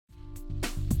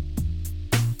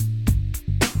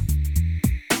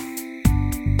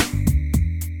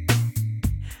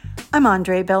I'm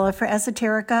Andre Bella for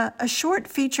Esoterica, a short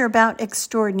feature about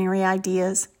extraordinary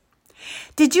ideas.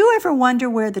 Did you ever wonder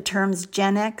where the terms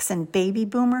Gen X and Baby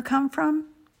Boomer come from?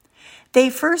 They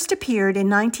first appeared in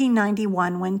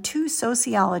 1991 when two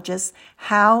sociologists,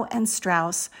 Howe and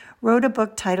Strauss, wrote a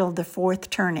book titled The Fourth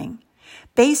Turning,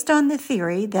 based on the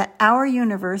theory that our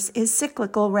universe is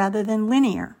cyclical rather than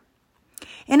linear.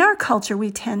 In our culture,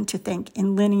 we tend to think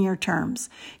in linear terms.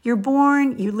 You're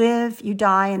born, you live, you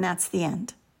die, and that's the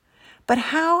end. But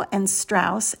Howe and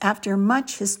Strauss, after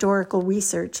much historical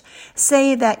research,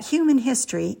 say that human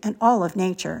history and all of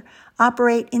nature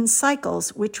operate in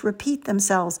cycles which repeat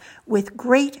themselves with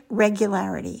great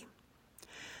regularity.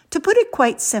 To put it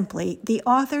quite simply, the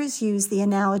authors use the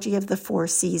analogy of the four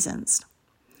seasons.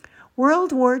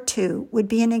 World War II would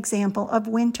be an example of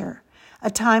winter,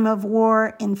 a time of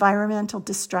war, environmental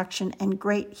destruction, and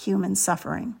great human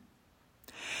suffering.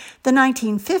 The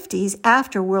 1950s,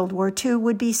 after World War II,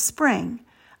 would be spring,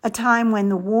 a time when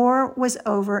the war was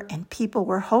over and people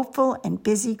were hopeful and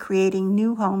busy creating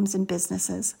new homes and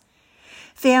businesses.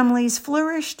 Families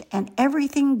flourished and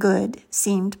everything good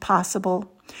seemed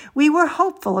possible. We were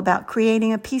hopeful about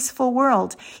creating a peaceful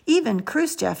world. Even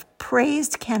Khrushchev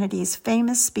praised Kennedy's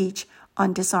famous speech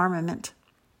on disarmament.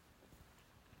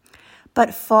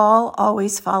 But fall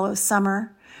always follows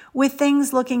summer, with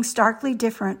things looking starkly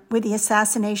different with the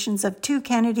assassinations of two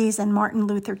Kennedys and Martin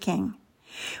Luther King.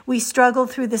 We struggled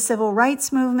through the civil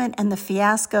rights movement and the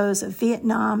fiascos of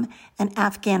Vietnam and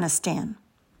Afghanistan.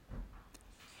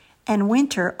 And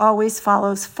winter always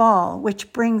follows fall,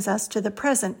 which brings us to the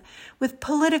present with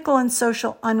political and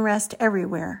social unrest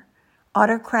everywhere.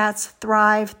 Autocrats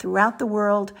thrive throughout the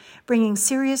world, bringing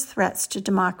serious threats to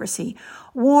democracy.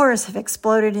 Wars have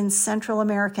exploded in Central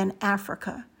America and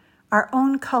Africa. Our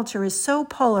own culture is so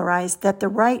polarized that the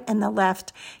right and the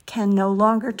left can no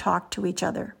longer talk to each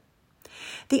other.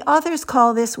 The authors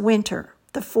call this winter,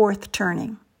 the fourth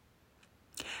turning.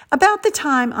 About the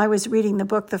time I was reading the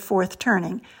book, The Fourth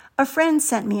Turning, a friend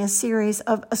sent me a series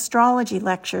of astrology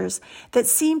lectures that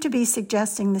seemed to be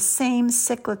suggesting the same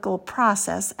cyclical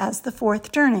process as the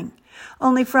fourth turning,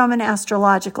 only from an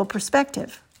astrological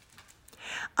perspective.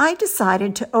 I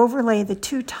decided to overlay the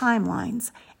two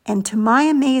timelines, and to my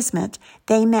amazement,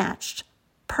 they matched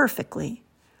perfectly.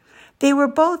 They were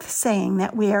both saying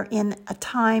that we are in a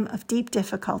time of deep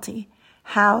difficulty,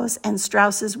 Howe's and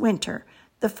Strauss's winter,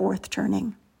 the fourth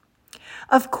turning.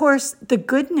 Of course, the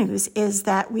good news is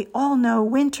that we all know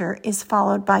winter is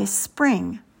followed by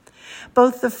spring.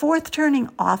 Both the fourth turning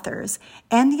authors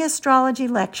and the astrology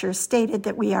lecture stated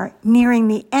that we are nearing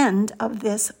the end of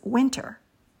this winter.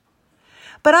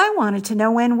 But I wanted to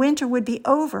know when winter would be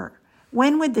over.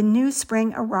 When would the new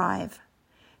spring arrive?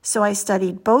 So I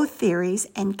studied both theories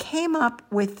and came up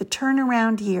with the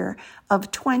turnaround year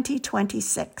of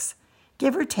 2026,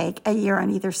 give or take a year on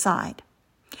either side.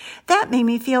 That made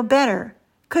me feel better.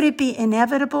 Could it be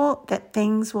inevitable that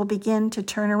things will begin to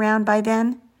turn around by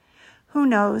then? Who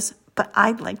knows, but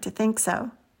I'd like to think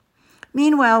so.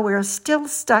 Meanwhile, we're still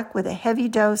stuck with a heavy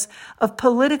dose of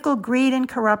political greed and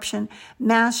corruption,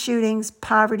 mass shootings,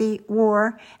 poverty,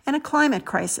 war, and a climate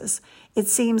crisis. It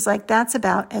seems like that's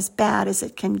about as bad as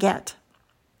it can get.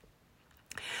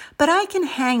 But I can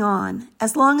hang on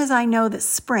as long as I know that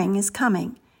spring is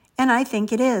coming, and I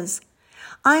think it is.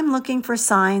 I'm looking for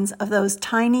signs of those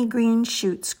tiny green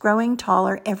shoots growing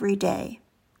taller every day.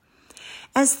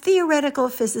 As theoretical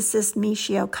physicist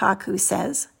Michio Kaku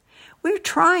says, we're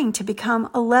trying to become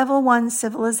a level 1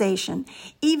 civilization,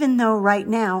 even though right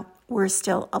now we're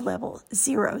still a level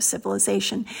 0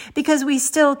 civilization, because we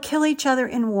still kill each other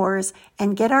in wars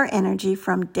and get our energy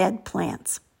from dead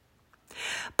plants.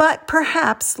 But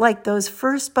perhaps, like those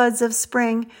first buds of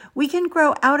spring, we can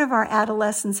grow out of our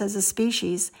adolescence as a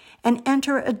species and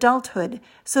enter adulthood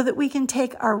so that we can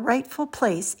take our rightful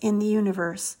place in the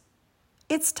universe.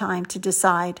 It's time to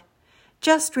decide.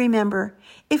 Just remember,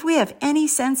 if we have any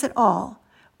sense at all,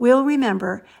 we'll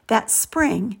remember that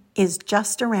spring is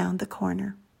just around the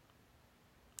corner.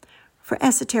 For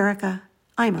Esoterica,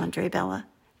 I'm Andre Bella.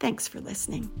 Thanks for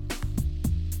listening.